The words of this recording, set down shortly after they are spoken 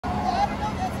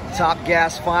Top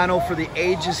Gas final for the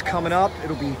ages coming up.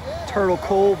 It'll be Turtle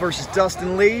Cole versus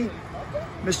Dustin Lee.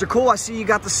 Mr. Cole, I see you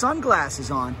got the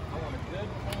sunglasses on.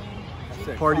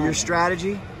 Part of your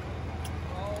strategy?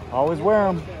 Always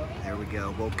wear them. There we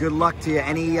go. Well, good luck to you.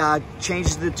 Any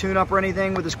changes to the tune-up or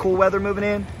anything with this cool weather moving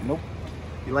in? Nope.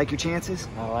 You like your chances?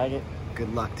 I like it.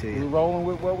 Good luck to you. We're rolling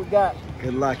with what we got.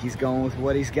 Good luck. He's going with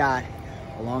what he's got.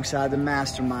 Alongside the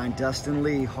mastermind, Dustin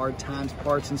Lee, Hard Times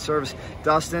Parts and Service.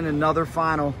 Dustin, another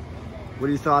final. What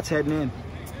are your thoughts heading in?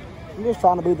 I'm just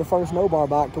trying to be the first no-bar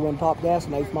bike to win Top Gas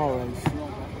in 8th mile race.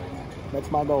 That's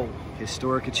my goal.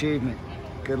 Historic achievement.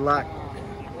 Good luck.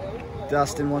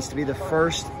 Dustin wants to be the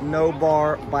first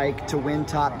no-bar bike to win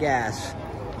Top Gas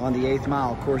on the 8th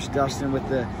mile. Of course, Dustin with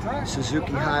the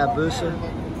Suzuki Hayabusa.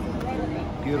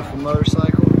 Beautiful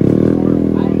motorcycle.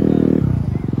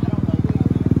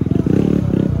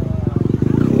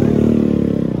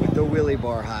 Wheelie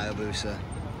bar Hayabusa.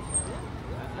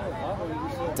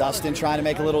 Dustin trying to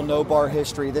make a little no-bar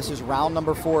history. This is round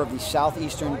number 4 of the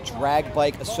Southeastern Drag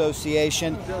Bike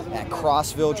Association at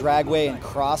Crossville Dragway in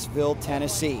Crossville,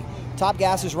 Tennessee. Top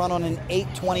Gas is run on an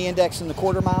 820 index in the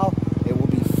quarter mile. It will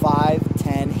be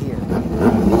 5:10 here.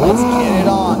 Let's get it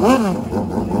on.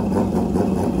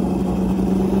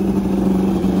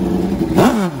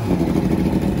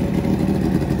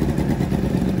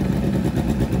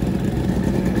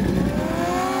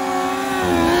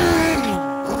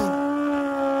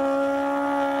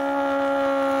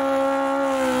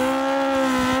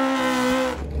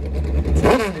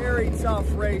 Tough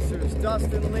racers,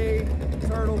 Dustin Lee,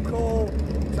 Turtle Cole,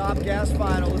 Top Gas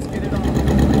final. Let's get it on.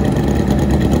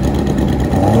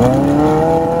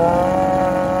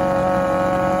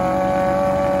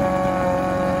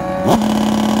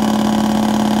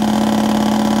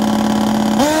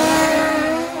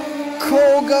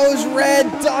 Cole goes red,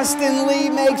 Dustin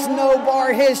Lee makes no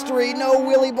bar history. No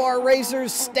wheelie bar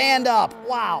racers stand up.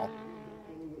 Wow.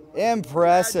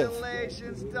 Impressive.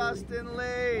 Congratulations, Dustin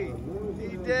Lee.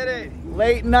 He did it.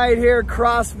 Late night here,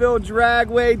 Crossville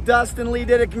Dragway. Dustin Lee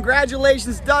did it.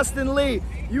 Congratulations, Dustin Lee.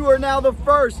 You are now the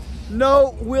first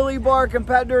no wheelie bar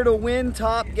competitor to win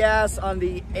Top Gas on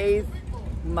the 8th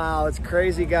mile. It's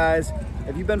crazy, guys.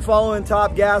 If you've been following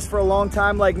Top Gas for a long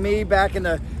time like me, back in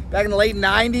the late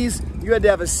 90s, you had to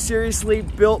have a seriously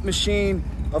built machine,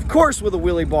 of course with a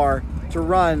wheelie bar, to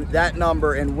run that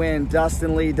number and win.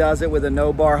 Dustin Lee does it with a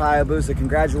no-bar Hayabusa.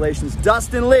 Congratulations,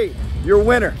 Dustin Lee, your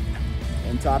winner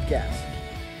in Top Gas.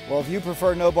 Well, if you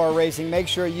prefer no-bar racing, make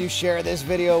sure you share this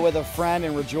video with a friend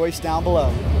and rejoice down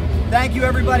below. Thank you,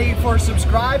 everybody, for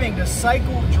subscribing to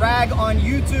Cycle Drag on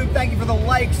YouTube. Thank you for the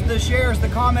likes, the shares, the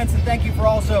comments, and thank you for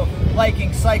also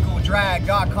liking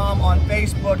CycleDrag.com on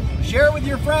Facebook. Share it with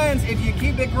your friends. If you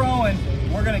keep it growing,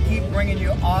 we're going to keep bringing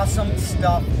you awesome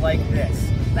stuff like this.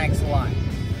 Thanks a lot.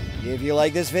 If you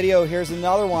like this video, here's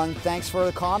another one. Thanks for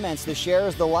the comments, the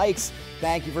shares, the likes.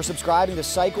 Thank you for subscribing to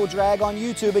Cycle Drag on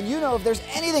YouTube. And you know, if there's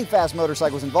anything fast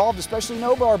motorcycles involved, especially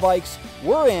no-bar bikes,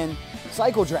 we're in.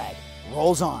 Cycle Drag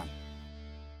rolls on.